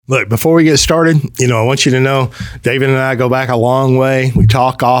Look, before we get started, I want you to know David and I go back a long way. We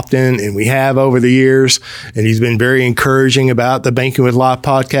talk often, and we have over the years, and he's been very encouraging about the Banking with Life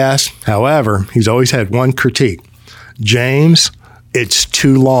podcast. However, he's always had one critique. James, it's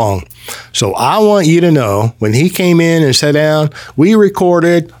too long. So I want you to know when he came in and sat down, we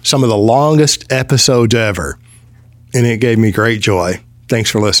recorded some of the longest episodes ever, and it gave me great joy. Thanks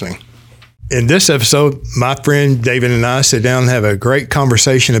for listening. In this episode, my friend David and I sit down and have a great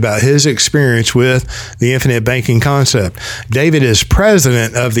conversation about his experience with the Infinite Banking Concept. David is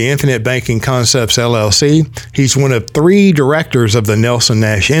president of the Infinite Banking Concepts, LLC. He's one of 3 directors of the Nelson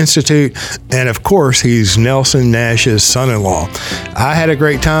Nash Institute. And of course, he's Nelson Nash's son-in-law. I had a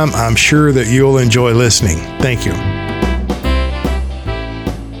great time. I'm sure that you'll enjoy listening. Thank you.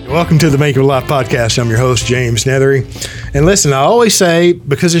 Welcome to the Banking with Life podcast. I'm your host, James Nethery. And listen, I always say,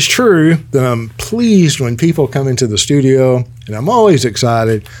 because it's true, that I'm pleased when people come into the studio, and I'm always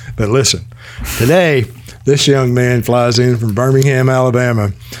excited. But listen, today, this young man flies in from Birmingham,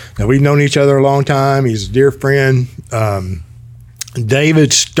 Alabama. Now, we've known each other a long time. He's a dear friend.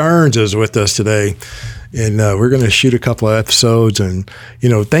 David Stearns is with us today. And we're going to shoot a couple of episodes. And,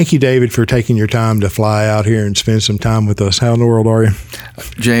 thank you, David, for taking your time to fly out here and spend some time with us. How in the world are you?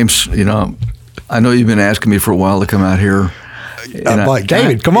 James, I know you've been asking me for a while to come out here. I'm like,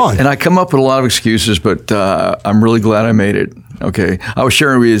 David, come on. And I come up with a lot of excuses, but I'm really glad I made it. Okay. I was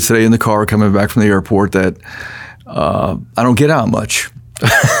sharing with you today in the car coming back from the airport that I don't get out much.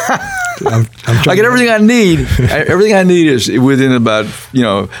 I get everything I need. Everything I need is within about,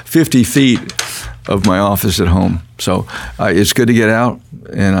 50 feet of my office at home. So it's good to get out.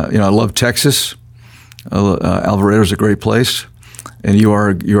 And, I love Texas. Alvaredo's a great place. And you are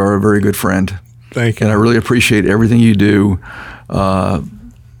a very good friend. Thank you. And I really appreciate everything you do. I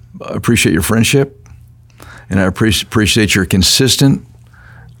appreciate your friendship. And I appreciate your consistent,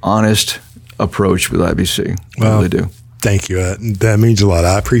 honest approach with IBC. I really do. Thank you. That means a lot.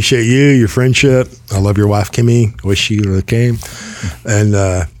 I appreciate you, your friendship. I love your wife, Kimmy. I wish you would have came. And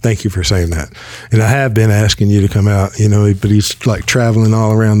thank you for saying that. And I have been asking you to come out, but he's like traveling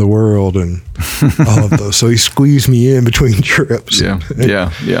all around the world and all of those. So he squeezed me in between trips. Yeah.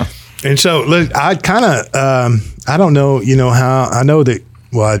 And so, look, I kind of, I don't know, how, I know that,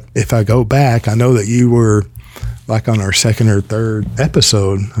 if I go back, I know that you were like on our second or third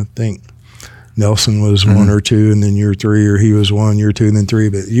episode, I think. Nelson was 1 or 2, and then you're 3, or he was 1, you're 2, and then 3.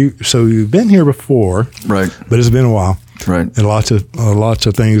 But you've been here before, right? But it's been a while, right? And lots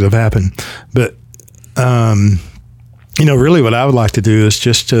of things have happened. But really, what I would like to do is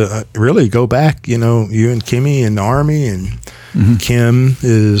just to really go back. You and Kimmy in the Army, and Kim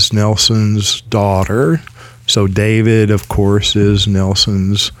is Nelson's daughter. So David, of course, is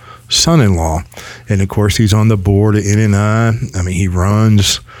Nelson's son-in-law, and of course, he's on the board at NNI. I mean, he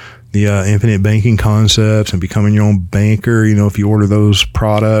runs the Infinite Banking Concepts and becoming your own banker. If you order those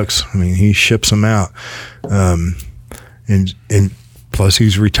products, I mean, he ships them out. And plus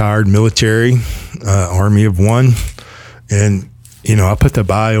he's retired military, Army of One. And, I put the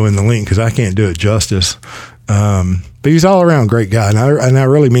bio in the link because I can't do it justice. But he's all around great guy. And I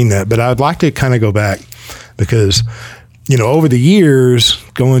really mean that. But I'd like to kind of go back because, over the years,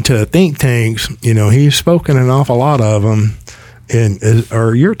 going to think tanks, he's spoken an awful lot of them. And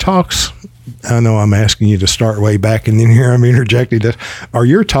are your talks, I know I'm asking you to start way back, and then here I'm interjecting this. Are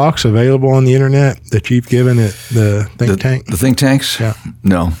your talks available on the internet that you've given at the think tank? The think tanks? Yeah.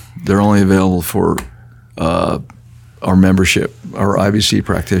 No, they're only available for our membership, our IBC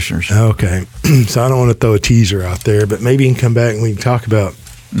practitioners. Okay. So I don't want to throw a teaser out there, but maybe you can come back and we can talk about,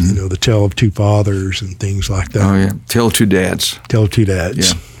 the Tale of Two Fathers and things like that. Oh, yeah. Tale of Two Dads. Tale of Two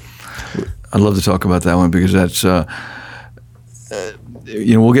Dads. Yeah. I'd love to talk about that one because that's...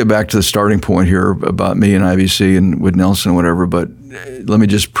 we'll get back to the starting point here about me and IBC and with Nelson and whatever, but let me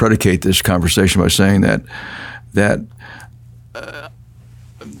just predicate this conversation by saying that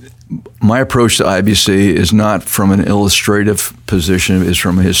my approach to IBC is not from an illustrative position, it's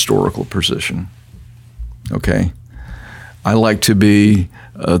from a historical position. Okay? I like to be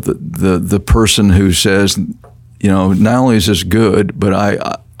the person who says, not only is this good, but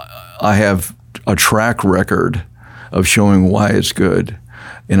I have a track record of showing why it's good.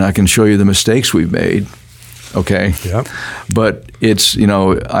 And I can show you the mistakes we've made, okay? Yeah. But it's,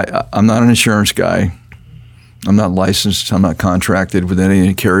 I'm not an insurance guy. I'm not licensed. I'm not contracted with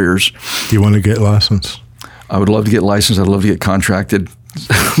any carriers. Do you want to get licensed? I would love to get licensed. I'd love to get contracted.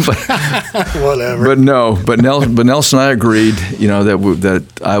 Whatever. But no. But Nelson and I agreed, that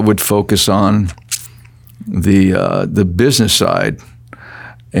I would focus on the business side.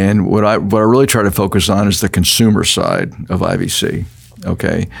 And what I really try to focus on is the consumer side of IBC.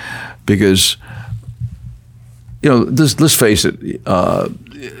 okay? Because, let's face it,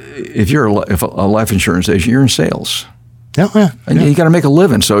 if you're a life insurance agent, you're in sales. And you got to make a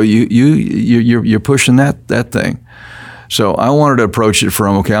living, so you're pushing that thing. So I wanted to approach it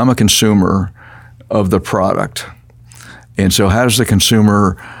from, okay, I'm a consumer of the product, and so how does the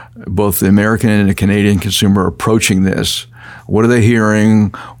consumer, both the American and the Canadian consumer, approaching this? What are they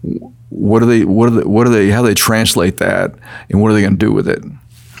hearing? How do they translate that, and what are they going to do with it?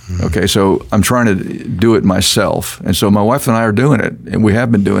 Okay, so I'm trying to do it myself, and so my wife and I are doing it, and we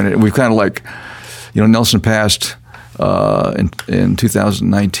have been doing it, and we've kind of like, Nelson passed in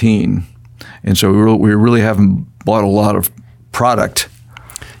 2019, and so we really haven't bought a lot of product.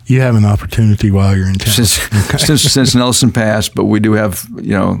 You have an opportunity while you're in town. Since Nelson passed, but we do have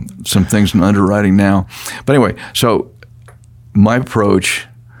some things in underwriting now. But anyway, so my approach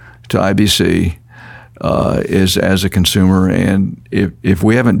to IBC is as a consumer, and if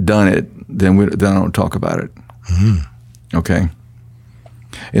we haven't done it, then I don't talk about it. Mm-hmm. Okay.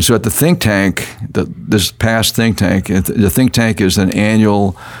 And so at the think tank, this past think tank, the think tank is an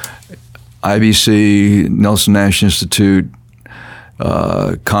annual IBC, Nelson Nash Institute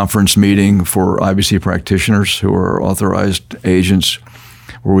conference meeting for IBC practitioners who are authorized agents,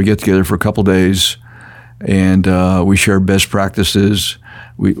 where we get together for a couple days and we share best practices.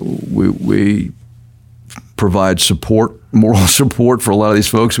 We provide support, moral support for a lot of these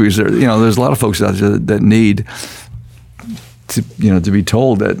folks. Because there's a lot of folks out there that need to be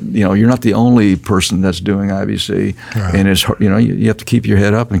told that you're not the only person that's doing IBC, right. And it's you have to keep your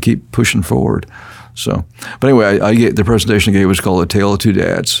head up and keep pushing forward. So, but anyway, the presentation I gave was called "A Tale of Two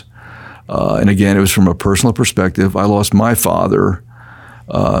Dads," and again, it was from a personal perspective. I lost my father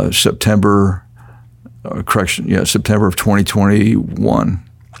September of 2021,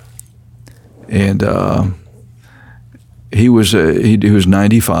 and he was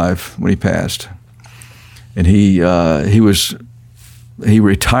 95 when he passed. And he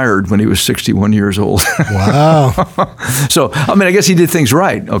retired when he was 61 years old. Wow. So, I guess he did things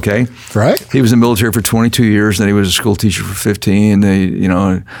right, okay? Right. He was in the military for 22 years, then he was a school teacher for 15,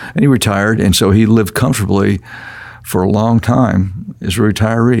 and he retired, and so he lived comfortably for a long time as a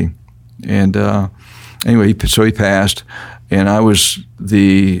retiree. And anyway, so he passed, and I was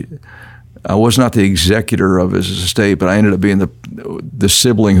not the executor of his estate, but I ended up being the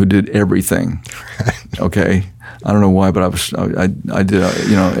sibling who did everything. Okay, I don't know why, but I did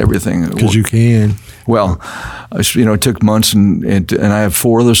everything. Because you can. Well, it took months, and I have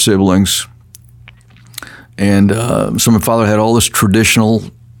 4 other siblings, and so my father had all this traditional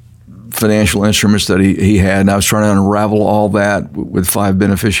financial instruments that he had, and I was trying to unravel all that with 5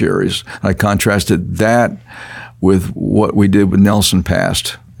 beneficiaries. I contrasted that with what we did with Nelson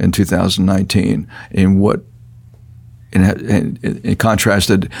passed in 2019, and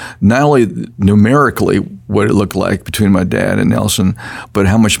contrasted not only numerically what it looked like between my dad and Nelson, but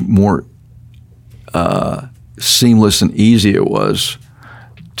how much more seamless and easy it was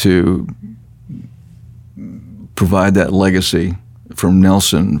to provide that legacy from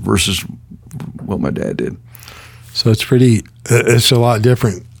Nelson versus what my dad did. So it's a lot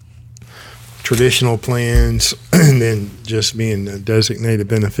different. Traditional plans and then just being a designated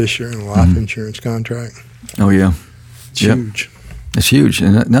beneficiary in a life insurance contract. Oh, yeah. It's huge. It's huge.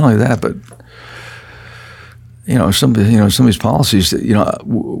 And not only that, but, some of these policies,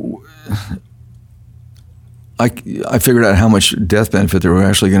 I figured out how much death benefit there were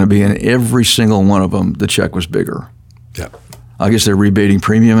actually going to be, and every single one of them, the check was bigger. Yeah. I guess they're rebating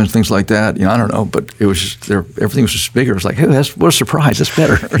premium and things like that. I don't know, but it was just everything was just bigger. It was like, hey, what a surprise! That's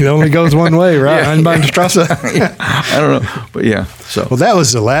better. It only goes one way, right? I don't know, but yeah. So that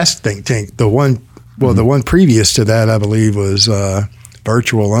was the last think tank. The one previous to that, I believe, was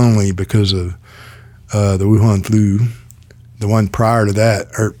virtual only because of the Wuhan flu. The one prior to that,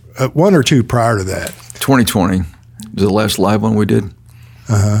 or 1 or 2 prior to that. 2020 was the last live one we did.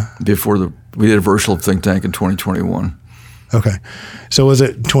 Before we did a virtual think tank in 2021. Okay. So was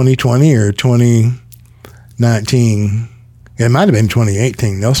it 2020 or 2019? It might have been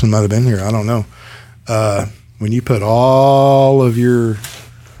 2018. Nelson might have been here. I don't know. When you put all of your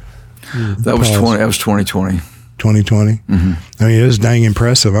that was 2020. 2020? Mm-hmm. I mean, it was dang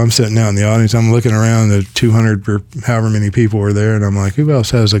impressive. I'm sitting out in the audience. I'm looking around, the 200 or however many people were there, and I'm like, who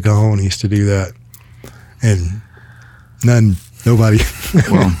else has the cojones to do that? And nobody.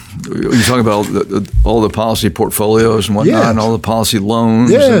 Well, you're talking about all the policy portfolios and whatnot, and all the policy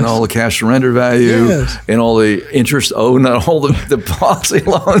loans, and all the cash surrender value, and all the interest owed, not all the policy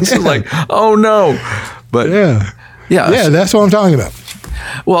loans. It's like, oh no. But that's what I'm talking about.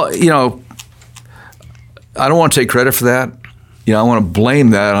 Well, I don't want to take credit for that. I want to blame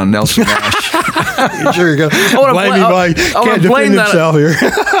that on Nelson Nash. Sure you're going to blame him like can't defend himself here.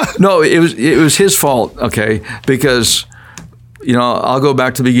 No, it was his fault, okay, because I'll go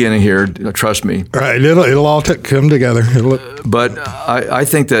back to the beginning here. Trust me. Right, it'll all come together. But I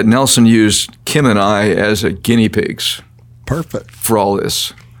think that Nelson used Kim and I as guinea pigs. Perfect for all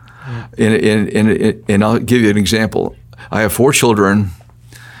this. And I'll give you an example. I have 4 children,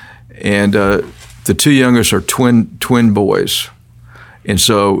 and the 2 youngest are twin boys, and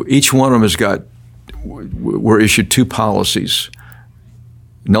so each one of them were issued 2 policies.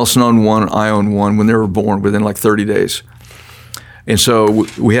 Nelson owned one, I owned one when they were born within like 30 days. And so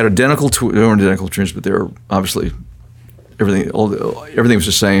we had they weren't identical twins, but they were obviously everything was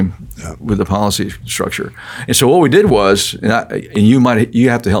the same with the policy structure. And so what we did was, and you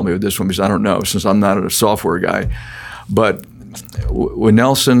have to help me with this one because I don't know since I'm not a software guy, but when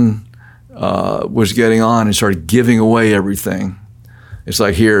Nelson was getting on and started giving away everything, it's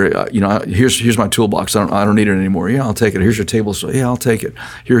like here's my toolbox. I don't need it anymore. Yeah, I'll take it. Here's your table. So yeah, I'll take it.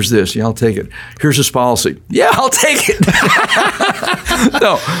 Here's this. Yeah, I'll take it. Here's this policy. Yeah, I'll take it.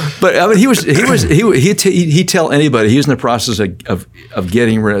 No, but I mean, he'd tell anybody he was in the process of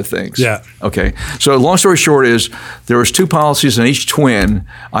getting rid of things. Yeah. Okay. So long story short is there was 2 policies in each twin.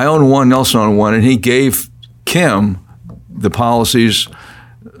 I owned one. Nelson owned one, and he gave Kim the policies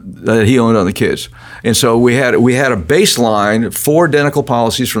that he owned on the kids. And so we had a baseline, 4 identical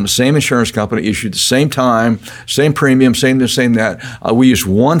policies from the same insurance company, issued the same time, same premium, same this, same that. We used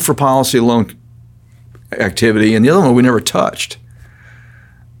one for policy loan activity, and the other one we never touched.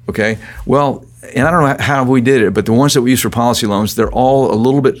 Okay, well, and I don't know how we did it, but the ones that we used for policy loans, they're all a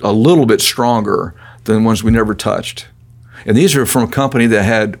little bit stronger than the ones we never touched. And these are from a company that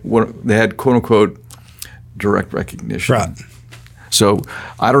had quote unquote direct recognition. Right. So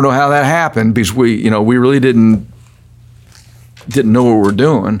I don't know how that happened because we really didn't know what we were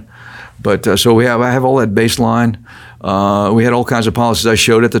doing. But so I have all that baseline. We had all kinds of policies I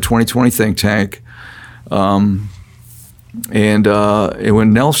showed at the 2020 think tank. And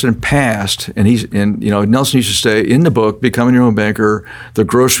when Nelson passed, and Nelson used to say in the book, Becoming Your Own Banker, the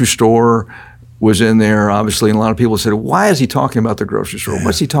grocery store was in there, obviously, and a lot of people said, why is he talking about the grocery store?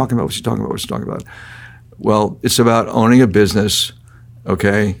 What's he talking about? What's he talking about? What's he talking about? Well, it's about owning a business,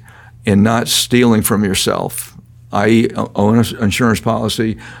 okay, and not stealing from yourself, i.e. own an insurance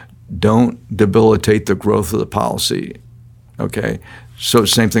policy. Don't debilitate the growth of the policy, okay? So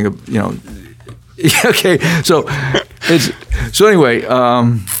same thing, okay, so anyway,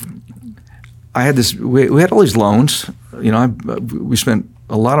 I had this. We had all these loans. We spent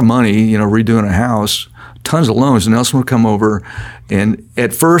a lot of money, redoing a house, tons of loans. And Nelson would come over, and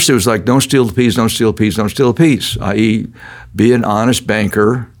at first it was like, don't steal the peas, don't steal the peas, don't steal the peas. I.e., be an honest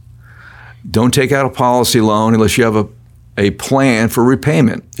banker. Don't take out a policy loan unless you have a plan for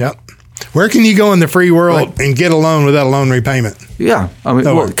repayment. Yep. Where can you go in the free world and get a loan without a loan repayment? Yeah. I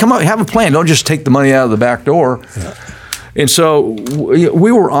mean, come on, have a plan. Don't just take the money out of the back door. Yeah. And so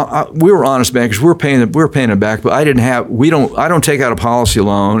we were honest bankers. We were paying it back, but I don't take out a policy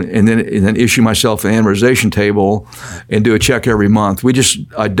loan and then issue myself an amortization table and do a check every month.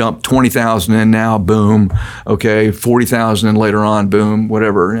 I dump $20,000 in now, boom, okay, $40,000 in later on, boom,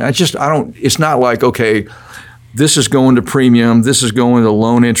 whatever. It's not like, okay, this is going to premium, this is going to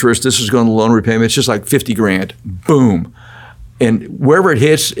loan interest, this is going to loan repayment. It's just like $50,000, boom. And wherever it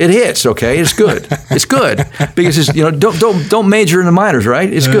hits, okay? It's good. It's good. Because don't major in the minors,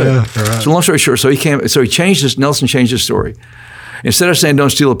 right? It's good. Right. So long story short, Nelson changed his story. Instead of saying don't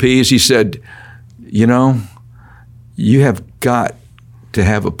steal the peas, he said, you have got to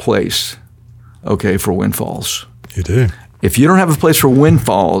have a place, okay, for windfalls. You do. If you don't have a place for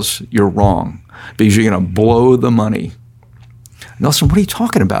windfalls, you're wrong because you're going to blow the money. Nelson, what are you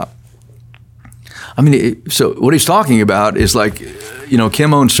talking about? I mean, so what he's talking about is like,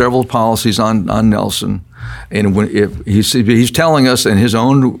 Kim owns several policies on Nelson, and if he's telling us in his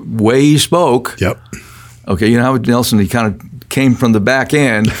own way he spoke. Yep. Okay, how with Nelson, he kind of came from the back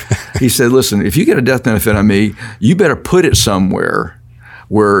end. He said, "Listen, if you get a death benefit on me, you better put it somewhere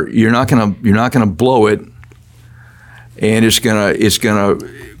where you're not gonna blow it, and it's gonna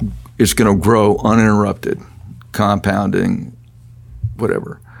grow uninterrupted, compounding,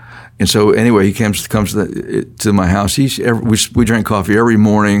 whatever." And so anyway, he comes to my house. We drank coffee every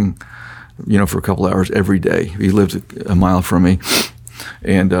morning, for a couple hours every day. He lived a mile from me,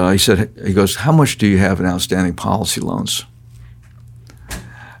 and he goes, "How much do you have in outstanding policy loans?"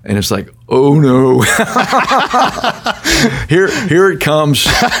 And it's like, oh no, here it comes.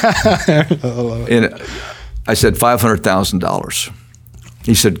 And I said $500,000.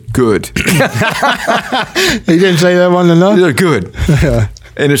 He said, good. He didn't say that one enough? He said, good. Yeah.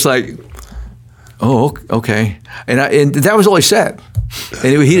 And it's like, oh, okay. And that was all he said.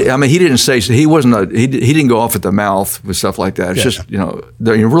 And he didn't say, he wasn't, he didn't go off at the mouth with stuff like that. It's just, the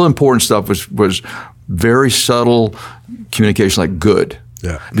real important stuff was very subtle communication, like good.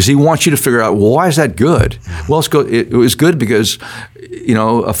 Yeah. Because he wants you to figure out, well, why is that good? Well, it's good. It was good because,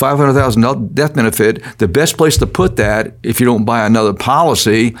 a $500,000 death benefit, the best place to put that, if you don't buy another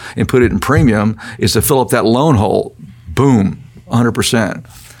policy and put it in premium, is to fill up that loan hole. Boom, 100%.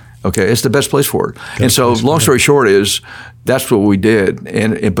 Okay, it's the best place for it. And so, long story short is, that's what we did.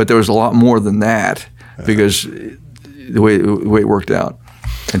 But there was a lot more than that because the way it worked out.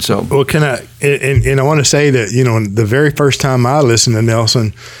 And so, well, I want to say that, the very first time I listened to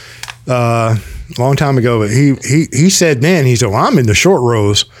Nelson, a long time ago, but he said then, he said, well, I'm in the short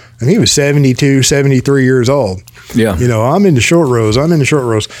rows. And he was 72, 73 years old. Yeah. I'm in the short rows. And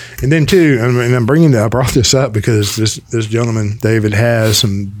then too, and I brought this up because this gentleman, David, has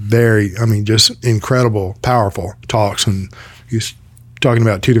some very, just incredible, powerful talks. And he's talking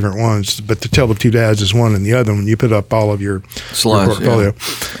about two different ones, but to tell the two dads is one and the other when you put up all of your portfolio.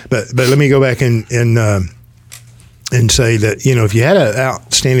 Yeah. But let me go back and say that, if you had an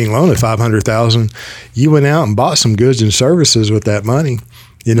outstanding loan of $500,000, you went out and bought some goods and services with that money.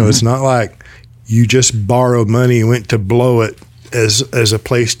 It's not like you just borrowed money and went to blow it as a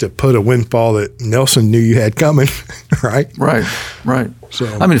place to put a windfall that Nelson knew you had coming, right? Right. So,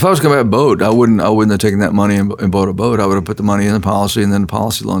 if I was going to buy a boat, I wouldn't have taken that money and bought a boat. I would have put the money in the policy and then the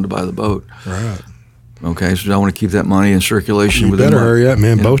policy loan to buy the boat. Right. Okay, so I want to keep that money in circulation. You better hurry up,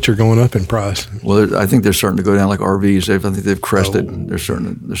 man. Boats are going up in price. Well, I think they're starting to go down like RVs. I think they've crested. Oh. They're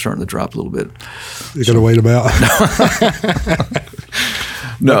starting to drop a little bit. You got to wait about.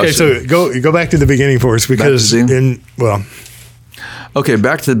 No. Okay, so go back to the beginning for us because Okay,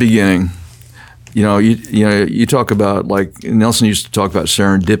 back to the beginning. You talk about, like, Nelson used to talk about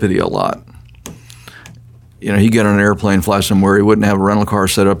serendipity a lot. He'd get on an airplane, fly somewhere. He wouldn't have a rental car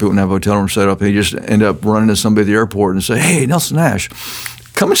set up. He wouldn't have a hotel room set up. He'd just end up running to somebody at the airport and say, "Hey, Nelson Nash,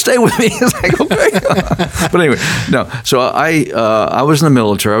 come and stay with me." It's like, okay. But anyway, no. So I was in the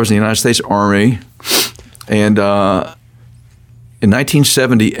military. I was in the United States Army. And in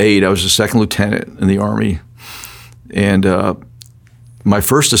 1978, I was a second lieutenant in the Army. And my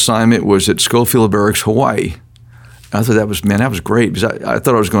first assignment was at Schofield Barracks, Hawaii. I thought that was great because I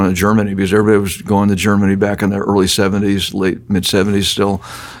thought I was going to Germany because everybody was going to Germany back in the early 70s, mid 70s still,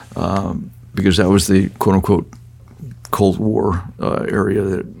 because that was the quote unquote Cold War area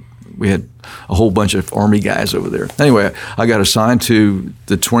that we had a whole bunch of Army guys over there. Anyway, I got assigned to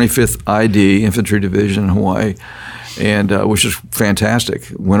the 25th ID Infantry Division in Hawaii, and which is fantastic.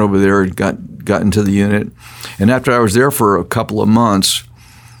 Went over there and got into the unit, and after I was there for a couple of months,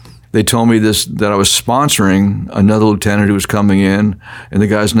 they told me that I was sponsoring another lieutenant who was coming in, and the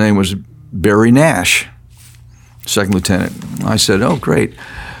guy's name was Barry Nash, second lieutenant. I said, "Oh, great!"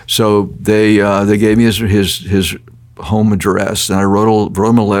 So they gave me his home address, and I wrote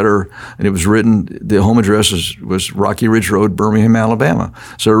him a letter, and it was written. The home address was Rocky Ridge Road, Birmingham, Alabama.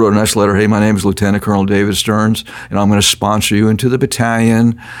 So I wrote a nice letter. "Hey, my name is Lieutenant Colonel David Stearns, and I'm going to sponsor you into the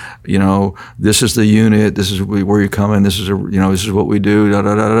battalion. This is the unit. This is where you're coming. This is this is what we do. Da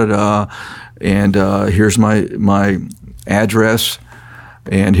da da da da. And here's my address,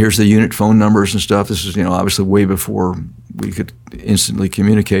 and here's the unit phone numbers and stuff. This is obviously way before we could instantly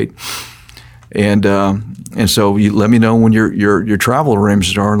communicate." And so you let me know when your travel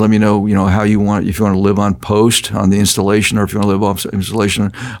arrangements are. Let me know how you want, if you want to live on post on the installation, or if you want to live off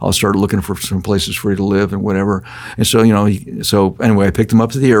installation. I'll start looking for some places for you to live and whatever. And so so anyway, I picked him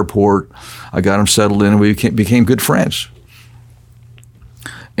up to the airport. I got him settled in, and we became good friends.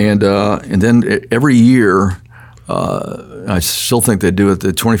 And then every year, I still think they do it.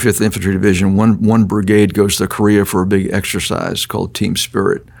 The 25th Infantry Division, one brigade goes to Korea for a big exercise called Team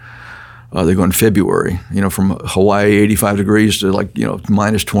Spirit. They go in February, from Hawaii, 85 degrees to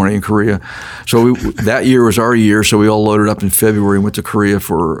minus 20 in Korea. So that year was our year. So we all loaded up in February and went to Korea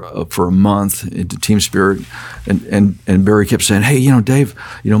for a month into Team Spirit. And Barry kept saying, "Hey, Dave,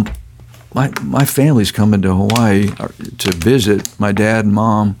 my family's coming to Hawaii to visit my dad and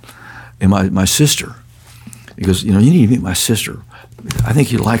mom and my sister." He goes, "You need to meet my sister. I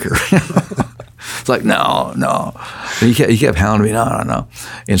think you'd like her." It's like, no. And he kept hounding me, no.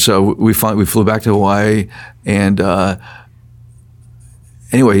 And so we flew back to Hawaii, and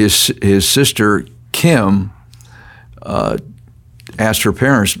anyway, his sister Kim asked her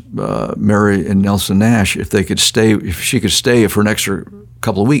parents, Mary and Nelson Nash, if she could stay for an extra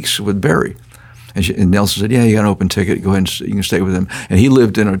couple of weeks with Barry. And Nelson said, yeah, you got an open ticket. Go ahead and you can stay with him. And he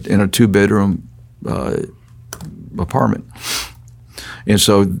lived in a 2-bedroom apartment. And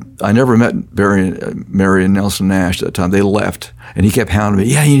so I never met Mary and Nelson Nash at that time. They left. And he kept hounding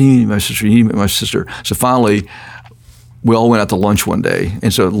me, yeah, you need my sister, you need my sister. So finally, we all went out to lunch one day.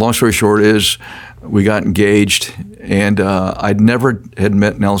 And so long story short is we got engaged. And I'd never had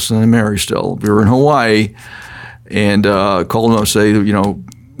met Nelson and Mary still. We were in Hawaii and called them up and say, you know,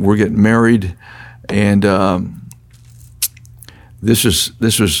 we're getting married. And this was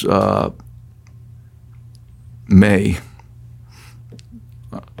May.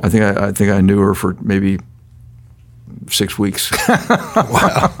 I think I knew her for maybe 6 weeks.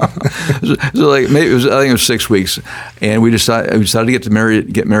 Wow! So like maybe I think it was 6 weeks, and we decided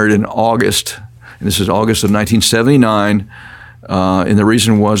to get married in August, and this is August of 1979. And the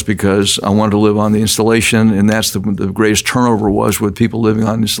reason was because I wanted to live on the installation, and that's the greatest turnover was with people living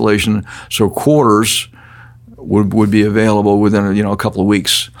on the installation. So quarters would be available within a couple of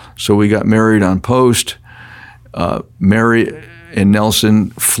weeks. So we got married on post. Mary and Nelson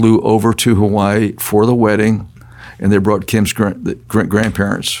flew over to Hawaii for the wedding, and they brought Kim's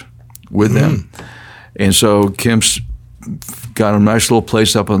grandparents with them. And so Kim's got a nice little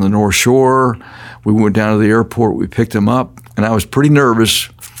place up on the North Shore. We went down to the airport. We picked him up, and I was pretty nervous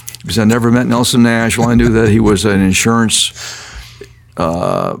because I never met Nelson Nash. Well, I knew that he was an insurance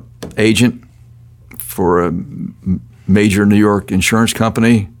agent for a major New York insurance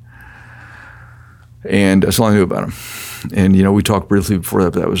company, and that's all I knew about him. And we talked briefly before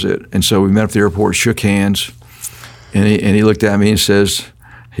that, but that was it. And so we met at the airport, shook hands, and he looked at me and says,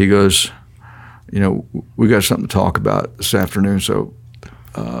 he goes, we got something to talk about this afternoon, so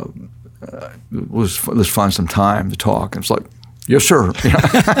let's find some time to talk. And it's like, yes, sir.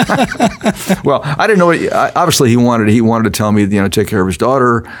 Well, I didn't know. Obviously, he wanted to tell me, take care of his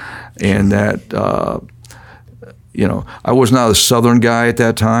daughter, and that. I was not a Southern guy at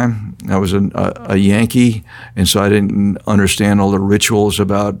that time. I was a Yankee, and so I didn't understand all the rituals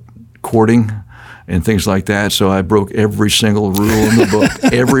about courting and things like that. So I broke every single rule in the book,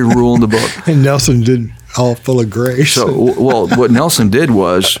 every rule in the book. And Nelson did all full of grace. So, well, what Nelson did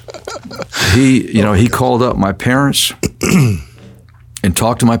was he called up my parents and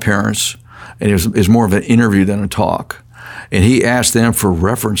talked to my parents, and it was more of an interview than a talk. And he asked them for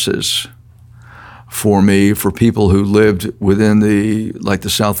references for me, for people who lived within the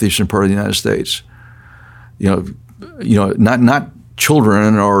southeastern part of the United States. Not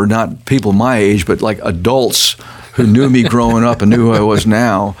children or not people my age, but like adults who knew me growing up and knew who I was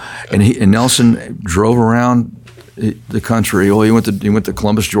now. And Nelson drove around the country. Well, he went to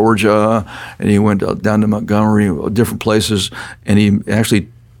Columbus, Georgia, and he went down to Montgomery, different places, and he actually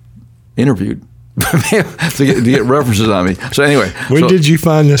interviewed to get references on me. So anyway, when did you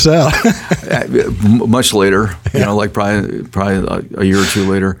find this out? Much later, like probably a year or two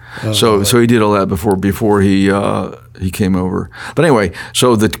later. So he did all that before he came over. But anyway,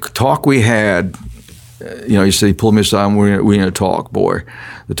 so the talk we had, he said he pulled me aside and we need to talk, boy.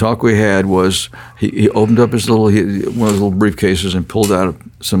 The talk we had was he opened up one of his little briefcases and pulled out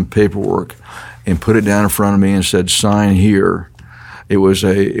some paperwork and put it down in front of me and said, sign here. It was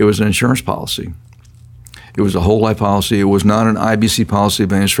an insurance policy. It was a whole life policy. It was not an IBC policy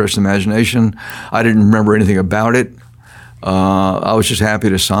by any stretch of the imagination. I didn't remember anything about it. I was just happy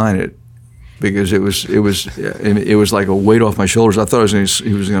to sign it because it was like a weight off my shoulders. I thought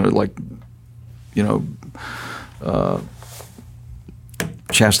he was going to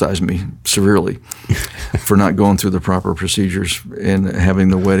chastise me severely for not going through the proper procedures and having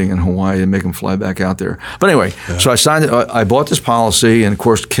the wedding in Hawaii and make him fly back out there. But anyway, So I signed it. I bought this policy, and of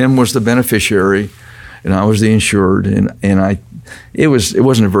course Kim was the beneficiary, and I was the insured. And it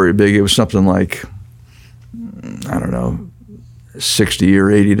wasn't a very big. It was something like I don't know, $60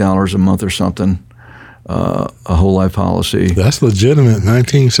 or $80 a month or something. A whole life policy. That's legitimate.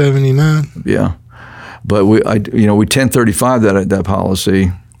 1979. Yeah. But we 1035 that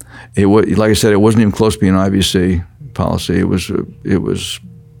policy. It was, like I said, it wasn't even close to being an IBC policy. It wasn't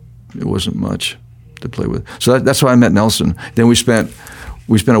much to play with. So that's why I met Nelson. Then we spent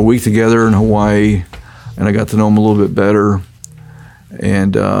a week together in Hawaii, and I got to know him a little bit better.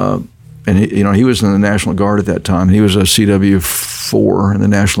 And he was in the National Guard at that time. He was a CW4 in the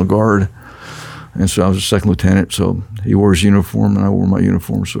National Guard, and so I was a second lieutenant. So he wore his uniform, and I wore my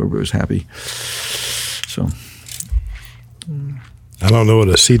uniform. So everybody was happy. So, I don't know what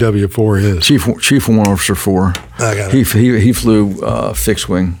a CW4 is. Chief Warrant Officer 4. I got it. He flew fixed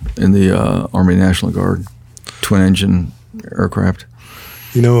wing in the Army National Guard, twin engine aircraft.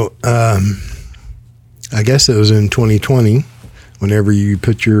 I guess it was in 2020, whenever you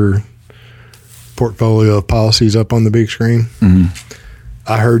put your portfolio of policies up on the big screen. Mm-hmm.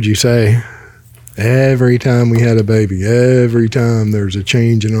 I heard you say, every time we had a baby, every time there's a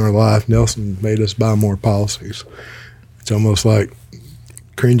change in our life, Nelson made us buy more policies. It's almost like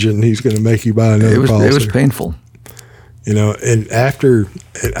cringing. He's going to make you buy another policy. It was painful. You know, and after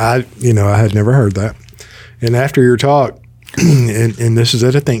I had never heard that. And after your talk, and this is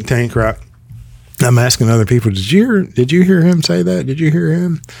at a think tank, right? I'm asking other people, did you hear him say that? Did you hear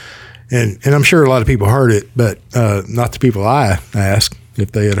him? And I'm sure a lot of people heard it, but not the people I asked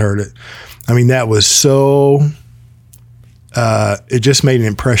if they had heard it. I mean, that was so. It just made an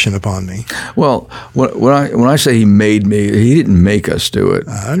impression upon me. Well, when I say he made me, he didn't make us do it.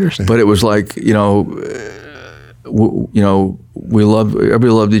 I understand, but it was like everybody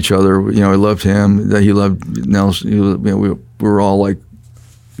loved each other. You know, I loved him. That he loved Nelson. We were all like,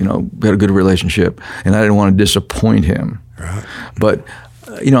 we had a good relationship, and I didn't want to disappoint him. Right. But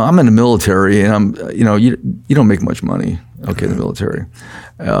I'm in the military, and you don't make much money. Okay, in the military.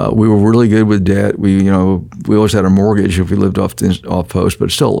 We were really good with debt. We always had a mortgage if we lived off post,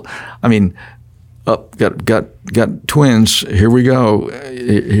 but still, I mean, got twins. Here we go.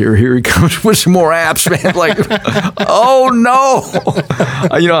 Here he comes with some more apps, man. Like, oh no,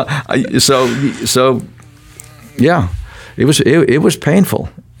 So yeah, it was painful.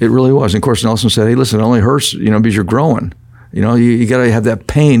 It really was. And of course, Nelson said, "Hey, listen, it only hurts, because you're growing. You got to have that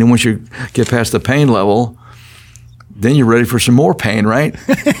pain, and once you get past the pain level, then you're ready for some more pain, right?"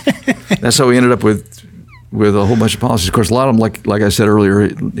 That's how we ended up with a whole bunch of policies. Of course, a lot of them, like I said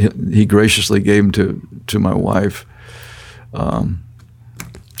earlier, he graciously gave them to my wife.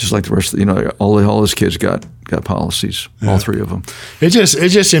 Just like the rest of all his kids got policies, all three of them. It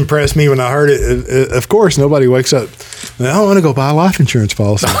just impressed me when I heard it. Of course, nobody wakes up, I want to go buy a life insurance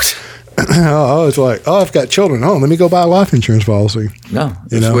policy. Oh, it's like, I've got children. Let me go buy a life insurance policy. No,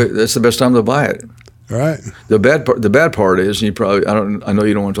 that's the best time to buy it. Right. The bad part is, I know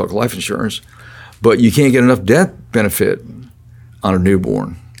you don't want to talk life insurance, but you can't get enough death benefit on a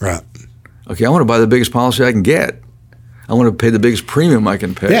newborn. Right. Okay, I want to buy the biggest policy I can get. I want to pay the biggest premium I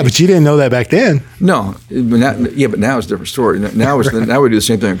can pay. Yeah, but you didn't know that back then. No, but now it's a different story. Now we do the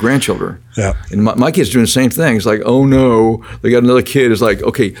same thing with grandchildren. Yeah. And my kid's doing the same thing. It's like, oh no, they got another kid. It's like,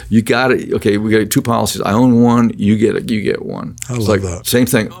 okay, you got it. Okay, we got two policies. I own one. You get it. You get one. It's like that. Same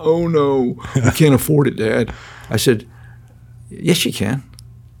thing. Oh no, we can't afford it, Dad. I said, yes, you can.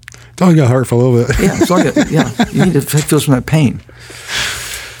 It's only got hurt for a little bit. You need to feel some of that pain.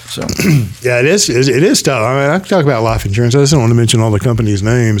 So yeah, it is tough. I mean, I can talk about life insurance. I just don't want to mention all the companies'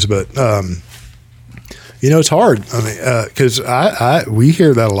 names, but it's hard. I mean, because we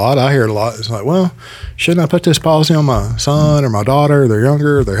hear that a lot. I hear it a lot. It's like, well, shouldn't I put this policy on my son or my daughter? They're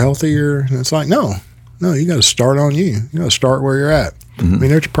younger, they're healthier, and it's like, no, you got to start on you. You got to start where you're at. Mm-hmm. I mean,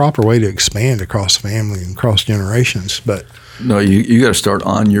 there's a proper way to expand across family and across generations, but no, you got to start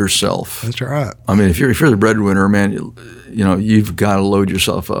on yourself. That's right. I mean, if you're the breadwinner, man, you've got to load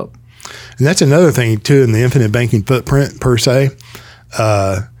yourself up. And that's another thing too in the infinite banking footprint per se.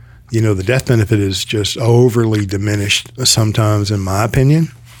 The death benefit is just overly diminished sometimes, in my opinion.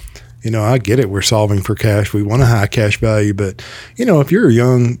 I get it. We're solving for cash. We want a high cash value, but if you're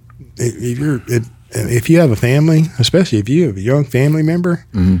young, if you have a family, especially if you have a young family member,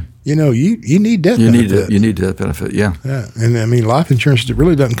 mm-hmm. You need death benefit. You need death benefit, yeah. Yeah, and I mean, life insurance, it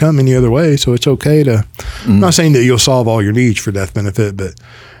really doesn't come any other way, so it's okay to. Mm-hmm. I'm not saying that you'll solve all your needs for death benefit, but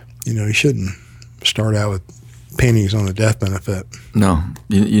you shouldn't start out with pennies on a death benefit. No,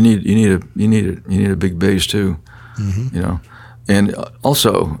 you need a big base too, mm-hmm. And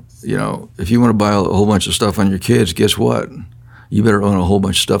also, if you want to buy a whole bunch of stuff on your kids, guess what? You better own a whole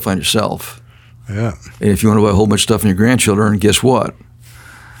bunch of stuff on yourself. Yeah. And if you want to buy a whole bunch of stuff on your grandchildren, guess what?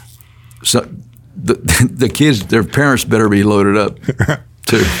 So the kids, their parents better be loaded up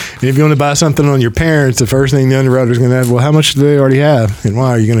too. And if you want to buy something on your parents, the first thing the underwriter's going to ask, well, how much do they already have, and why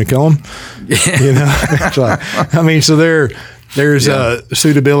are you going to kill them? Yeah. It's like, I mean, so there's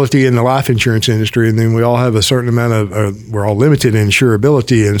suitability in the life insurance industry, and then we all have a certain amount of we're all limited in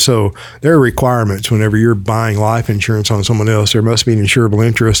insurability, and so there are requirements whenever you're buying life insurance on someone else. There must be an insurable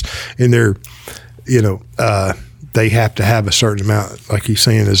interest, and there, they have to have a certain amount, like he's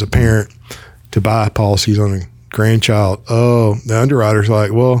saying, as a parent, to buy policies on a grandchild. Oh, the underwriter's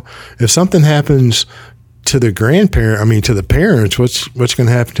like, well, if something happens to the to the parents, what's going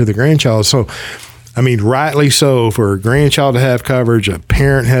to happen to the grandchild? So, I mean, rightly so, for a grandchild to have coverage, a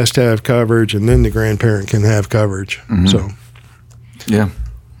parent has to have coverage, and then the grandparent can have coverage. Mm-hmm. So, yeah.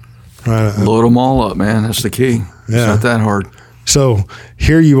 Load them all up, man. That's the key. It's not that hard. So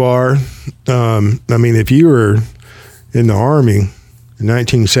here you are. I mean, if you were in the Army in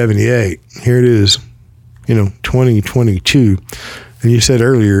 1978. Here it is, 2022. And you said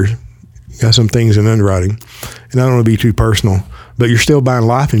earlier, you got some things in underwriting. And I don't want to be too personal, but you're still buying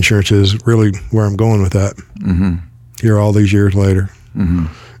life insurance is really where I'm going with that. Mm-hmm. Here all these years later. Mm-hmm.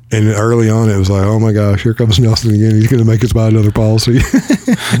 And early on, it was like, oh my gosh, here comes Nelson again. He's going to make us buy another policy.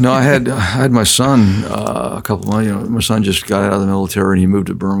 No, I had my son a couple of months. My son just got out of the military and he moved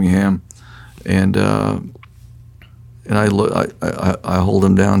to Birmingham, and I hold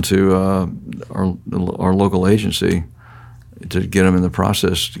him down to our local agency to get him in the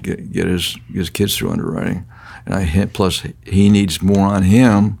process to get his kids through underwriting, and plus he needs more on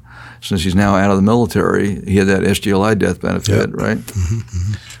him since he's now out of the military. He had that SGLI death benefit, yep. Right?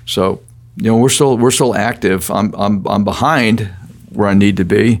 Mm-hmm. So, we're still active. I'm behind where I need to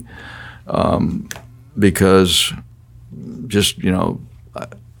be, because just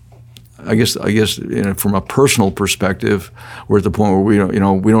I guess from a personal perspective, we're at the point where we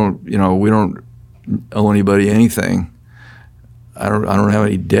don't owe anybody anything. I don't have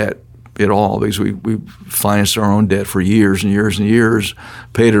any debt at all because we financed our own debt for years and years and years,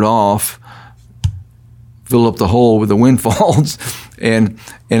 paid it off, filled up the hole with the windfalls, and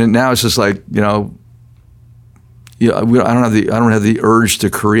now it's just like I don't have the urge to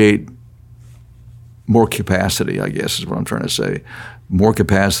create more capacity, I guess is what I'm trying to say. More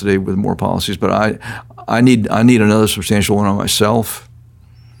capacity with more policies, but I need another substantial one on myself,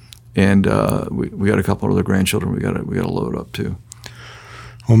 and we got a couple of other grandchildren we got to load up too.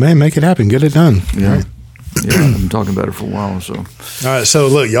 Well, man, make it happen, get it done. Yeah, right. Yeah, I've been talking about it for a while. So, all right. So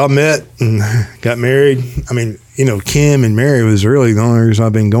look, y'all met and got married. I mean, Kim and Mary was really the only reason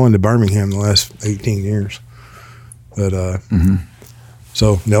I've been going to Birmingham the last 18 years. But mm-hmm.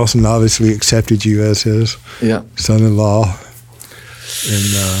 So Nelson obviously accepted you as his son-in-law. And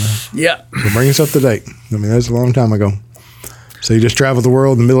so bring us up to date. I mean, that's a long time ago. So you just traveled the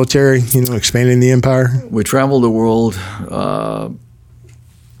world in the military, expanding the empire? We traveled the world.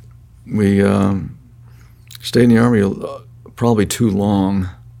 We stayed in the Army probably too long.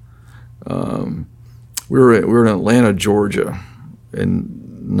 We were in Atlanta, Georgia in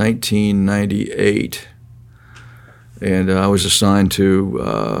 1998. And I was assigned to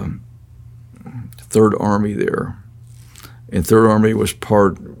 3rd Army there. And 3rd Army was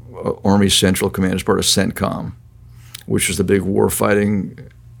Army Central Command, as part of CENTCOM, which was the big warfighting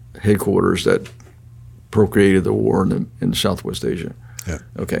headquarters that procreated the war in Southwest Asia. Yeah.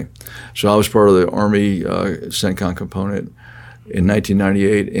 Okay. So I was part of the Army CENTCOM component in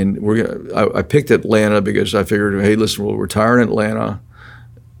 1998. And I picked Atlanta because I figured, hey, listen, we'll retire in Atlanta.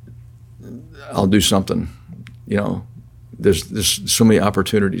 I'll do something. There's so many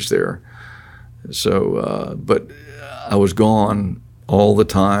opportunities there. So, but I was gone all the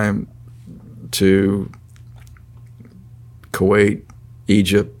time to Kuwait,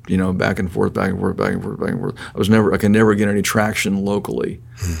 Egypt, back and forth. I could never get any traction locally,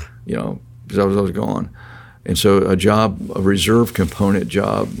 because I was gone. And so a reserve component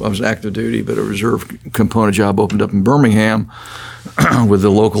job, I was active duty, but a reserve component job opened up in Birmingham with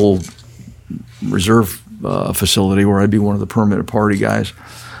the local reserve facility where I'd be one of the permanent party guys.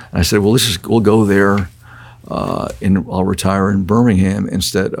 And I said, well, we'll go there, and I'll retire in Birmingham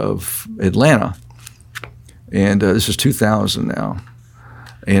instead of Atlanta. And this is 2000 now.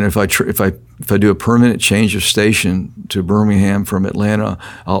 And if I do a permanent change of station to Birmingham from Atlanta,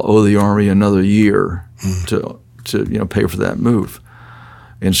 I'll owe the Army another year to pay for that move.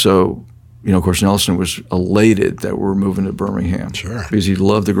 And so, of course, Nelson was elated that we're moving to Birmingham. Sure. Because he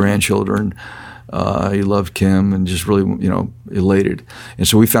loved the grandchildren. He loved Kim and just really, elated. And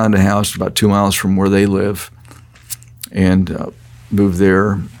so we found a house about 2 miles from where they live and moved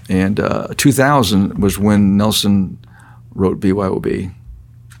there. And 2000 was when Nelson wrote BYOB,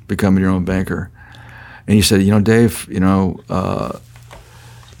 Becoming Your Own Banker. And he said, Dave, when are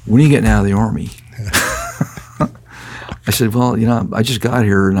you getting out of the Army? I said, well, I just got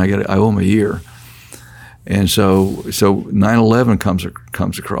here and I owe him a year. And so 9/11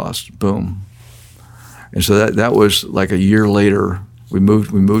 comes across, boom. And so that was like a year later. We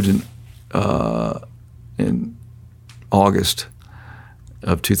moved in August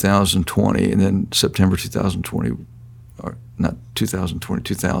of 2020, and then September 2020, or not 2020,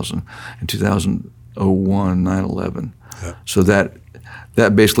 2000, and 2001, 9/11. Yeah. So that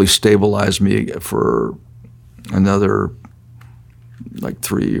basically stabilized me for another like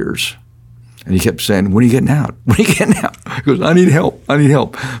 3 years. And he kept saying, when are you getting out? When are you getting out? He goes, I need help.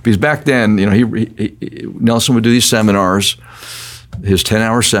 Because back then, Nelson would do these seminars, his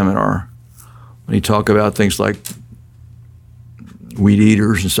 10-hour seminar, and he'd talk about things like weed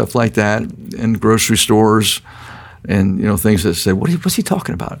eaters and stuff like that, and grocery stores, and things that said, what's he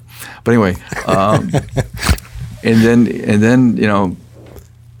talking about? But anyway, and then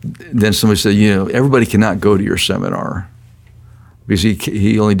then somebody said, everybody cannot go to your seminar, because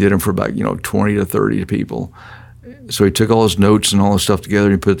he only did them for about 20 to 30 people. So he took all his notes and all his stuff together,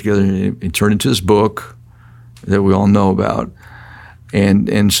 and he put it together, and he turned into this book that we all know about.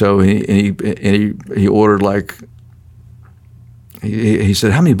 And so he ordered, like, he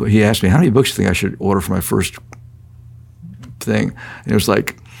said, he asked me, how many books do you think I should order for my first thing? And it was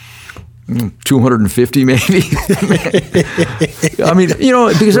like 250 maybe. I mean,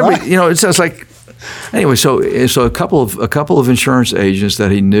 because everybody, it's like, anyway, so a couple of insurance agents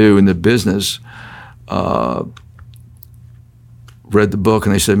that he knew in the business read the book,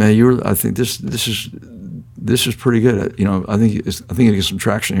 and they said, "Man, I think this is pretty good. I think it gets some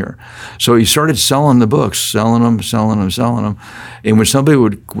traction here." So he started selling the books, selling them, and when somebody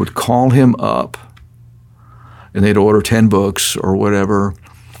would call him up, and they'd order 10 books or whatever,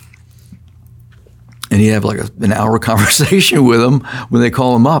 and he'd have like an hour conversation with them when they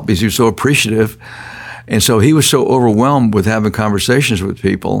call him up, because he was so appreciative. And so he was so overwhelmed with having conversations with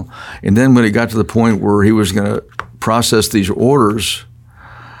people. And then when it got to the point where he was going to process these orders,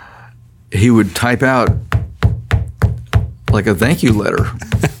 he would type out like a thank you letter,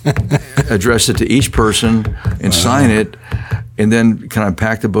 address it to each person, and sign it, and then kind of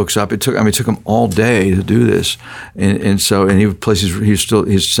pack the books up. It took him all day to do this, and he would place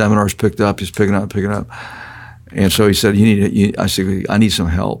his seminars picked up. He's picking up, and so he said, I said, I need some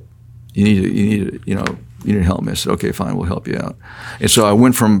help. You need to help me. I said, okay, fine, we'll help you out. And so I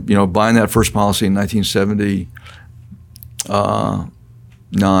went from buying that first policy in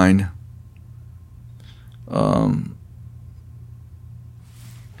 1979.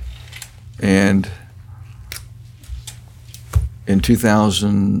 And in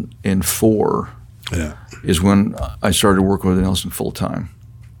 2004 is when I started working with Nelson full time.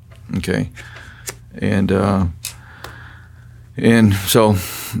 Okay, and so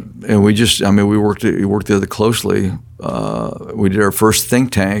we worked together closely. We did our first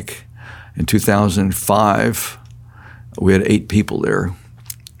think tank in 2005. We had 8 people there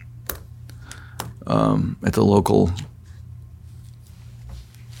at the local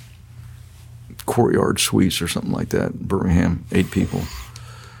Courtyard Suites or something like that in Birmingham. 8 people,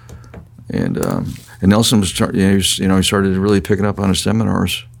 and Nelson was he started really picking up on his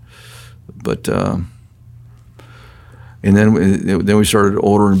seminars, but and then we started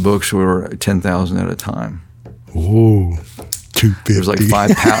ordering books. We were 10,000 at a time. Ooh, 250. It was like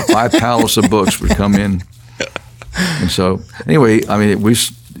five pallets of books would come in, and so anyway, I mean,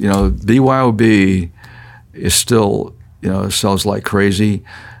 BYOB is still sells like crazy,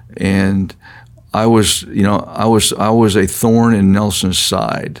 and I was a thorn in Nelson's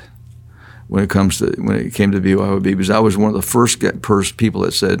side when it came to BYOB, because I was one of the first people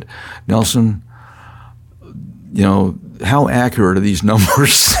that said, Nelson, how accurate are these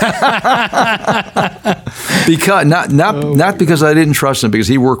numbers? Because not because I didn't trust him, because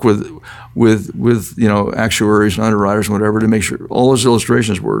he worked with actuaries and underwriters and whatever to make sure all his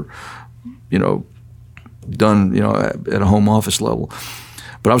illustrations were done at a home office level.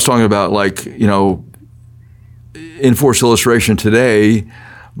 But I was talking about in-force illustration today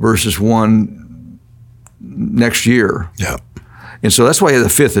versus one next year. Yeah. And so that's why I had the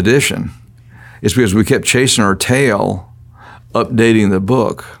 5th edition. It's because we kept chasing our tail, updating the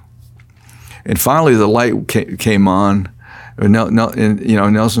book. And finally the light came on. And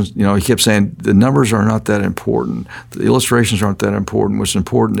Nelson, he kept saying, the numbers are not that important. The illustrations aren't that important. What's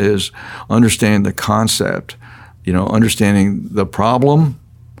important is understanding the concept, understanding the problem,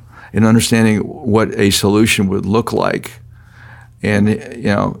 and understanding what a solution would look like. And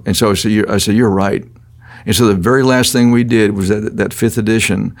and so I said, you're right. And so the very last thing we did was that 5th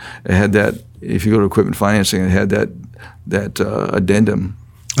edition. It had that, if you go to equipment financing, it had that addendum.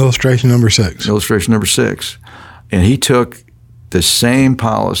 Illustration number 6. Illustration number 6. And he took the same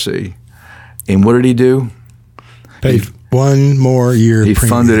policy, and what did he do? Paid one more year. He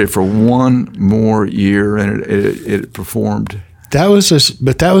funded it for one more year, and it performed. That was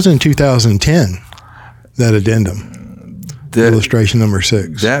in 2010. That addendum. Illustration number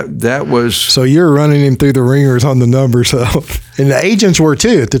 6. That was. So you're running him through the ringers on the numbers, and the agents were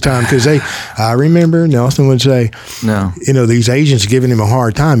too at the time, because I remember Nelson would say, "No, these agents giving him a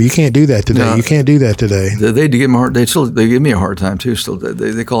hard time. You can't do that today. No, you can't do that today." They give him a hard. They give me a hard time too. Still,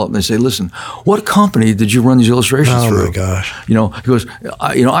 they call up and they say, "Listen, what company did you run these illustrations through?" Oh my gosh! He goes,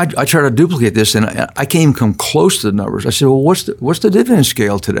 I try to duplicate this, and I can't even come close to the numbers. I said, "Well, what's the dividend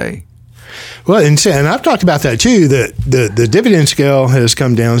scale today?" Well, and I've talked about that too, that the dividend scale has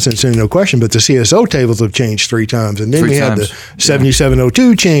come down since then, no question, but the CSO tables have changed 3 times. And then we had the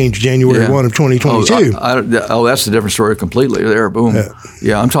 7702 change January 1 of 2022. That's a different story completely there. Boom.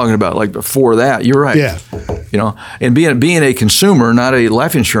 Yeah, I'm talking about like before that. You're right. Yeah. And being a consumer, not a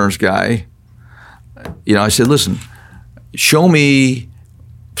life insurance guy, I said, listen, show me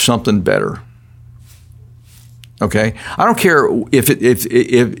something better. Okay, I don't care if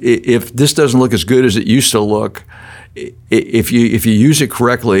this doesn't look as good as it used to look. If you use it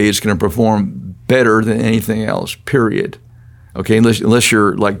correctly, it's going to perform better than anything else. Period. Okay, unless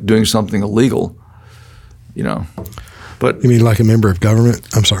you're like doing something illegal, But you mean like a member of government?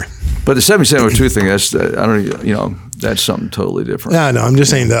 I'm sorry. But the 7702 thing, that's something totally different. No, I'm just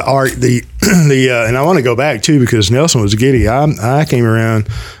saying the art, and I want to go back too because Nelson was giddy. I came around.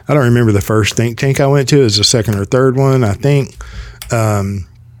 I don't remember the first think tank I went to. It was the second or third one, I think. And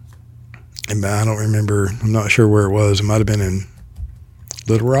I don't remember. I'm not sure where it was. It might have been in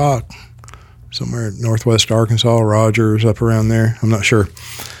Little Rock, somewhere in northwest Arkansas, Rogers, up around there. I'm not sure.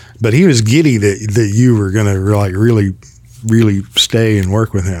 But he was giddy that you were going to like really, really stay and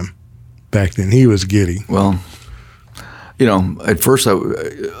work with him back then. He was giddy. Well, at first I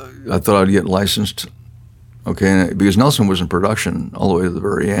thought I'd get licensed, okay, because Nelson was in production all the way to the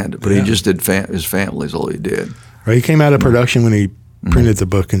very end, but he just did his family is all he did. Right, he came out of production when he printed the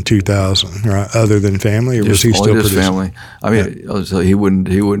book in 2000, right? Other than family, or was he still producing? Family. I mean,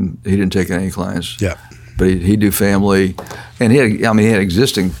 he didn't take any clients. Yeah, but he'd do family, and he had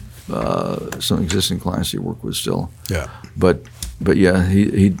some existing clients he worked with still. Yeah, but yeah,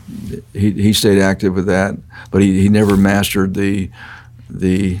 he stayed active with that, but he never mastered the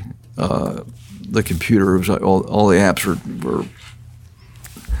computer. It was like all the apps were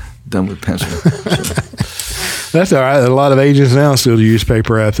done with pencil. So. That's all right. A lot of agents now still use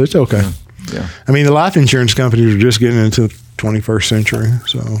paper apps. It's okay. Yeah. I mean, the life insurance companies are just getting into the 21st century,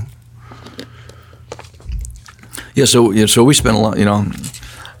 so. Yeah, so we spent a lot,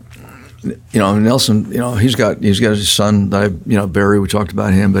 Nelson, he's got his son, Barry, we talked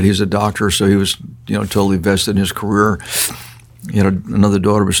about him, but he's a doctor, so he was, totally vested in his career. He had another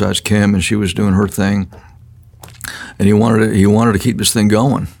daughter besides Kim, and she was doing her thing. And he wanted to keep this thing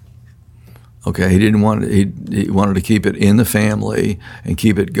going. Okay, he wanted to keep it in the family and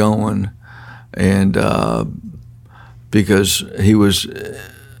keep it going. And because he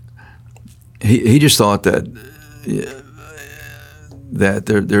just thought that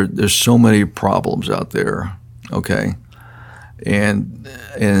there's so many problems out there, okay, and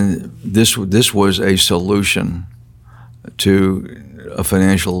this was a solution to a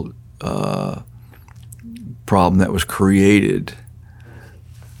financial problem that was created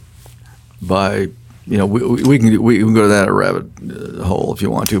by we can go to that rabbit hole if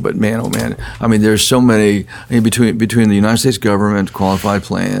you want to, but man, oh man, I mean, there's so many between the United States government qualified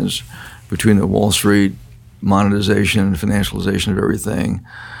plans, between the Wall Street monetization and financialization of everything,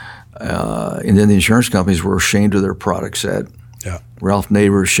 and then the insurance companies were ashamed of their product set. Yeah, Ralph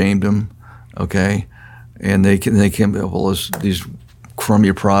Nader shamed them, okay, and they came up with all these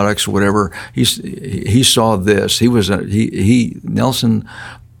crummy products, whatever. He saw this. Nelson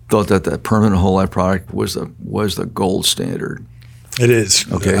thought that permanent whole life product was the gold standard. It is.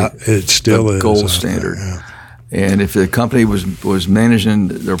 Okay, it still is gold standard. There, yeah. And if the company was managing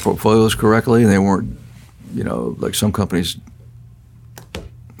their portfolios correctly, and they weren't, like some companies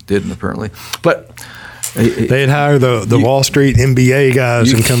didn't apparently, but they'd hire the Wall Street MBA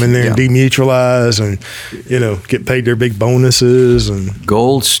guys and come in there and demutualize and get paid their big bonuses and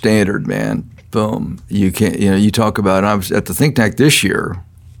gold standard, man. Boom. You can't. You talk about. I was at the think tank this year.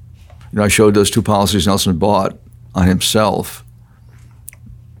 I showed those 2 policies Nelson bought on himself.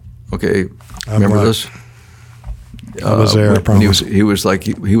 Okay, remember this? I was there. I promise. He was like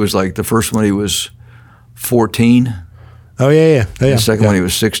the first one. He was 14. Oh yeah. The second one he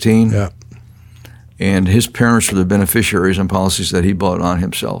was 16. Yeah. And his parents were the beneficiaries on policies that he bought on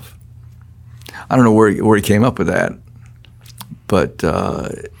himself. I don't know where he came up with that, but.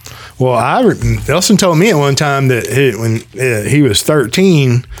 Nelson told me at one time that when he was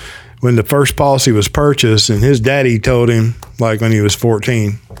 13, when the first policy was purchased, and his daddy told him, like when he was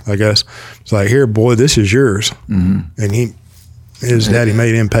 14, I guess, it's like, here, boy, this is yours. Mm-hmm. And his daddy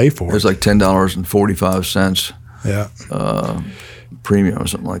made him pay for it. It was like $10.45. Yeah. Premium or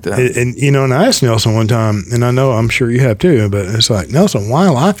something like that. And I asked Nelson one time, and I'm sure you have too, but it's like, Nelson, why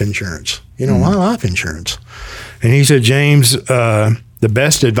life insurance? Why life insurance? And he said, James, the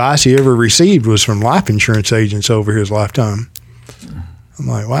best advice he ever received was from life insurance agents over his lifetime. I'm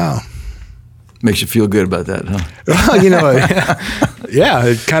like, wow. Makes you feel good about that, huh? Well, yeah,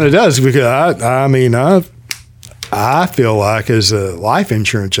 it kind of does, because I feel like as a life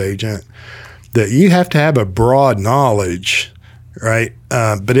insurance agent that you have to have a broad knowledge, right?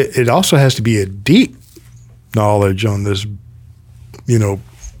 But it also has to be a deep knowledge on this,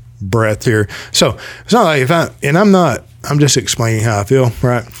 breadth here. So it's not like I'm just explaining how I feel,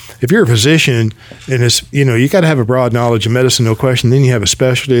 right? If you're a physician and it's, you got to have a broad knowledge of medicine, no question. Then you have a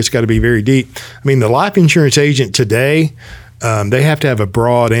specialty. It's got to be very deep. I mean, the life insurance agent today, they have to have a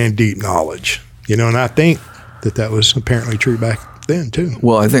broad and deep knowledge, and I think that was apparently true back then too.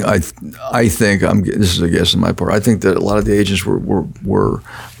 Well, I think this is a guess on my part. I think that a lot of the agents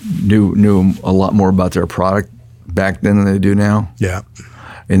knew a lot more about their product back then than they do now. Yeah.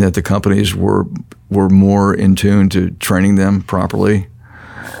 And that the companies were more in tune to training them properly,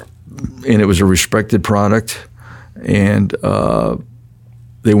 and it was a respected product, and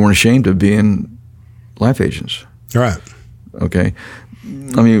they weren't ashamed of being life agents. Right. Okay.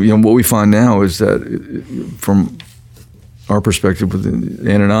 I mean, what we find now is that, from our perspective with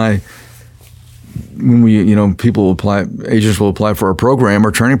Ann and I, when we, agents will apply for our program,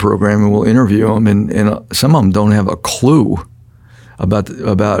 our training program, and we'll interview them, and some of them don't have a clue about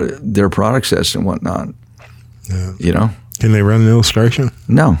their product sets and whatnot. Yeah. Can they run an illustration?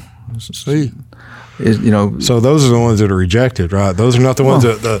 No. See. So those are the ones that are rejected, right? Those are not the ones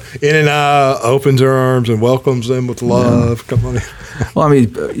that the N&I opens their arms and welcomes them with love. Yeah. Come on in. Well, I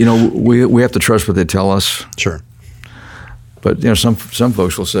mean, we have to trust what they tell us. Sure. But some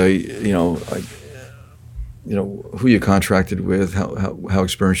folks will say, who you contracted with, how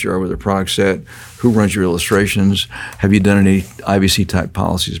experienced you are with their product set, who runs your illustrations, have you done any IBC type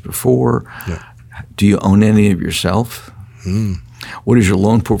policies before? Yeah. Do you own any of yourself? What does your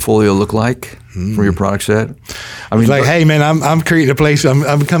loan portfolio look like for your product set? I mean, it's hey man, I'm creating a place.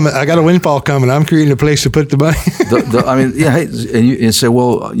 I'm coming. I got a windfall coming. I'm creating a place to put the money. Hey, and you say,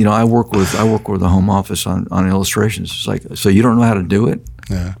 well, I work with the home office on illustrations. It's like, so you don't know how to do it?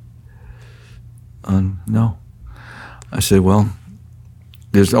 Yeah. No. I said, well,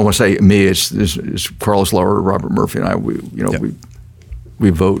 I want to say me. It's Carlos Lauer, Robert Murphy, and I. We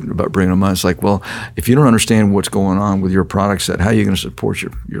vote about bringing them on. It's like, well, if you don't understand what's going on with your product set, how are you going to support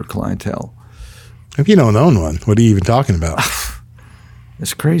your clientele? If you don't own one, what are you even talking about?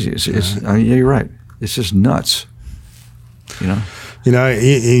 It's crazy. You're right. It's just nuts. You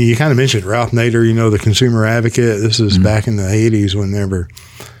kind of mentioned Ralph Nader, the consumer advocate. This is back in the 80s whenever,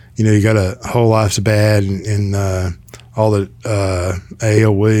 you got a Whole Life's Bad and all the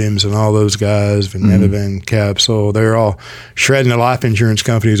A.L. Williams and all those guys, Van Capsule, they're all shredding the life insurance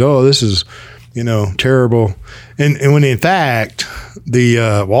companies. Oh, this is, terrible. And when in fact,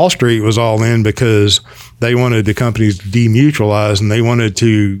 the Wall Street was all in because they wanted the companies to demutualize and they wanted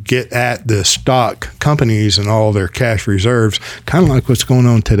to get at the stock companies and all their cash reserves, kind of like what's going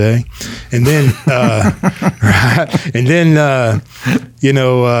on today. And then, right. And then,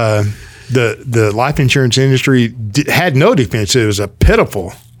 the life insurance industry had no defense. It was a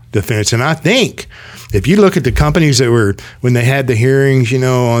pitiful defense. And I think if you look at the companies that were, when they had the hearings,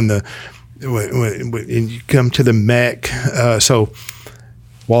 on when you come to the MEC, so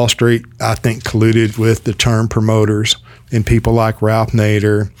Wall Street, I think, colluded with the term promoters and people like Ralph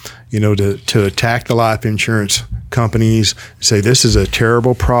Nader, to attack the life insurance companies, say this is a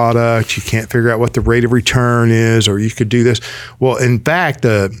terrible product, you can't figure out what the rate of return is, or you could do this. Well, in fact,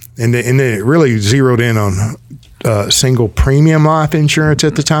 and then it really zeroed in on single premium life insurance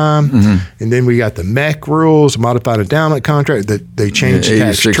at the time, and then we got the MEC rules, modified endowment contract, that they changed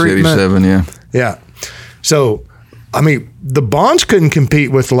tax treatment. 87, yeah. So, I mean, the bonds couldn't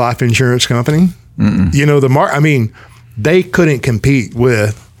compete with the life insurance company. They couldn't compete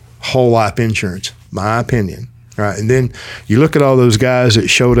with whole life insurance, my opinion. Right. And then you look at all those guys that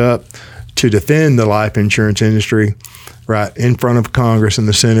showed up to defend the life insurance industry, right, in front of Congress and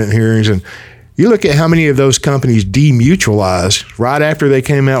the Senate hearings. And you look at how many of those companies demutualized right after they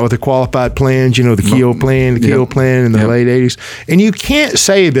came out with the qualified plans, the Keogh plan, in the late 80s. And you can't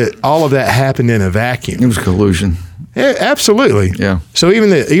say that all of that happened in a vacuum. It was collusion. Yeah, absolutely. Yeah. So even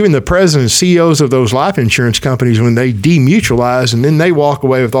the presidents, CEOs of those life insurance companies, when they demutualize and then they walk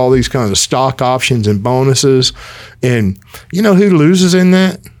away with all these kinds of stock options and bonuses, and who loses in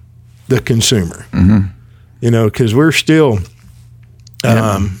that? The consumer. Because we're still,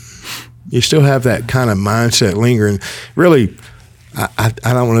 you still have that kind of mindset lingering. Really, I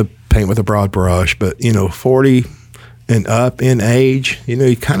don't want to paint with a broad brush, but 40 and up in age,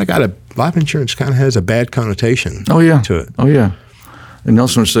 you kind of got life insurance kind of has a bad connotation. To it. Oh yeah. And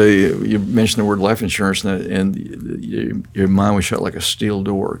Nelson would say, you mentioned the word life insurance, and your mind was shut like a steel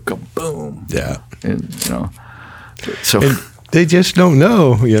door. Kaboom. Yeah. And, so and they just don't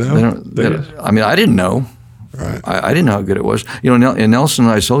know, I mean, I didn't know. Right. I didn't know how good it was. And Nelson,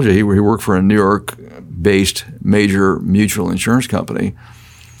 I told you, he worked for a New York-based major mutual insurance company,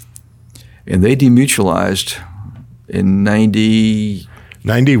 and they demutualized in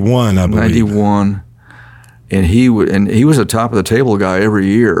 91, I believe. 91. And he was a top of the table guy every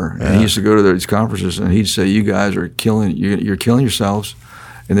year. And he used to go to these conferences, and he'd say, "You guys are you're killing yourselves,"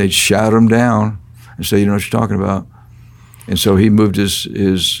 and they'd shout him down and say, "You know what you're talking about." And so he moved his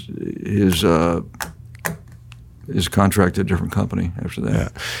contract to a different company after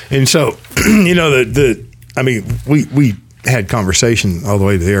that. Yeah. And so, we had conversation all the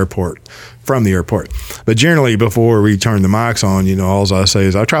way to the airport, from the airport. But generally, before we turn the mics on, all I say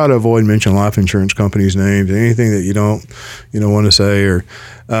is I try to avoid mentioning life insurance companies' names, anything that you don't want to say, or.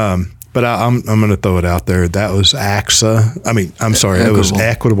 But I'm going to throw it out there. That was AXA. That was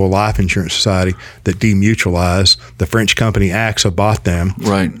Equitable Life Insurance Society that demutualized. The French company AXA bought them.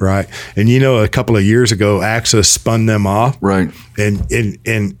 Right. And a couple of years ago, AXA spun them off. Right.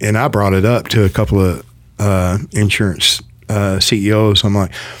 And I brought it up to a couple of insurance CEOs. I'm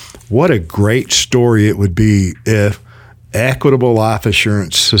like, what a great story it would be if Equitable Life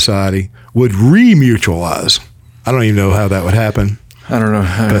Insurance Society would remutualize. I don't even know how that would happen. I don't know.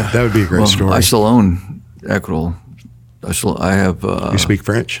 But that would be a great story. I still own Equitable. I have. You speak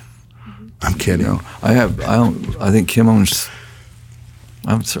French? I'm kidding. I think Kim owns.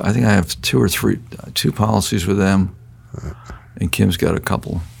 I think I have two policies with them, and Kim's got a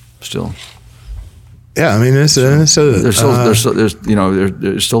couple still. Yeah, there's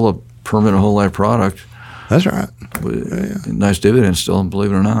still a permanent whole life product. That's right. With nice dividends still,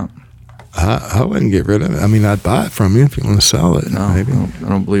 believe it or not. I wouldn't get rid of it. I'd buy it from you if you want to sell it. No, maybe. I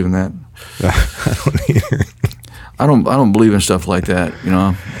don't believe in that. I don't either. I don't believe in stuff like that.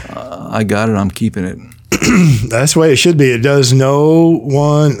 I got it. I'm keeping it. That's the way it should be. It does no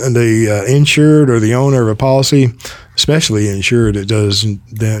one, the insured or the owner of a policy, especially insured, it's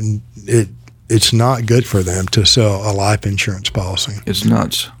not good for them to sell a life insurance policy. It's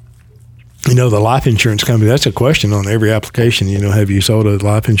nuts. The life insurance company, that's a question on every application. Have you sold a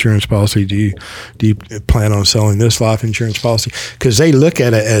life insurance policy? Do you plan on selling this life insurance policy? Because they look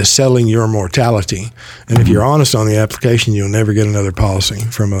at it as selling your mortality. And if you're honest on the application, you'll never get another policy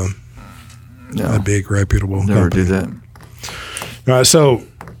from a big reputable company. Never do that. All right, so,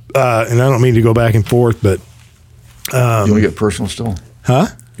 and I don't mean to go back and forth, but... you want to get personal still? Huh?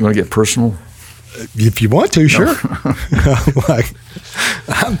 You want to get personal? If you want to, sure.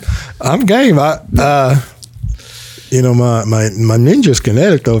 I'm game. My ninja's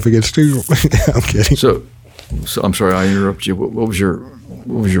kinetic though. If it gets too, I'm kidding. So I'm sorry, I interrupted you. What was your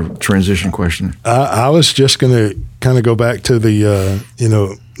transition question? I was just going to kind of go back to the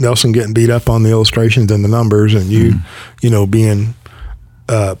Nelson getting beat up on the illustrations and the numbers, and you being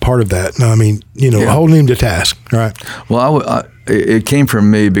part of that. No, holding him to task, right? Well, it came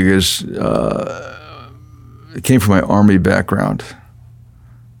from me because it came from my Army background.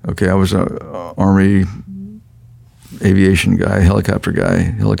 Okay, I was an Army aviation guy, helicopter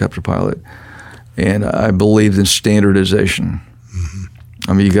pilot, and I believed in standardization.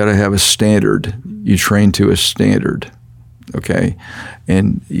 Mm-hmm. You got to have a standard. You train to a standard, okay?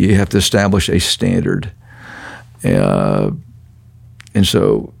 And you have to establish a standard. And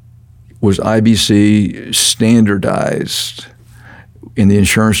so was IBC standardized? In the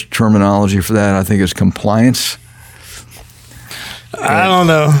insurance terminology for that, I think it's compliance. I don't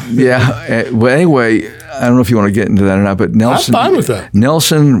know. Yeah. Well, anyway, I don't know if you want to get into that or not, but Nelson. I'm fine with that.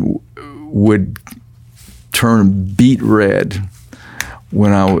 Nelson would turn beet red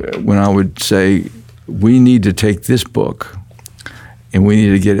when I would say, we need to take this book and we need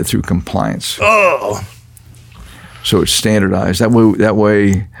to get it through compliance. Oh. So it's standardized. That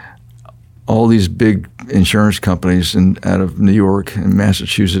way, all these big insurance companies out of New York and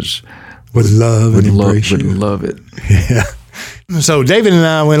Massachusetts would love it. Yeah. So David and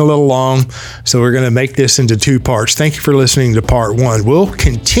I went a little long, so we're going to make this into two parts. Thank you for listening to part one. We'll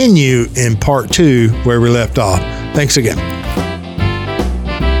continue in part two where we left off. Thanks again.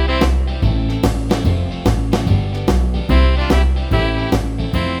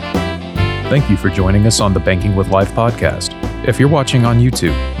 Thank you for joining us on the Banking with Life podcast. If you're watching on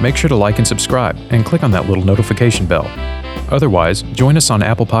YouTube, make sure to like and subscribe and click on that little notification bell. Otherwise, join us on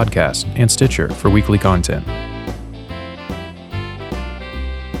Apple Podcasts and Stitcher for weekly content.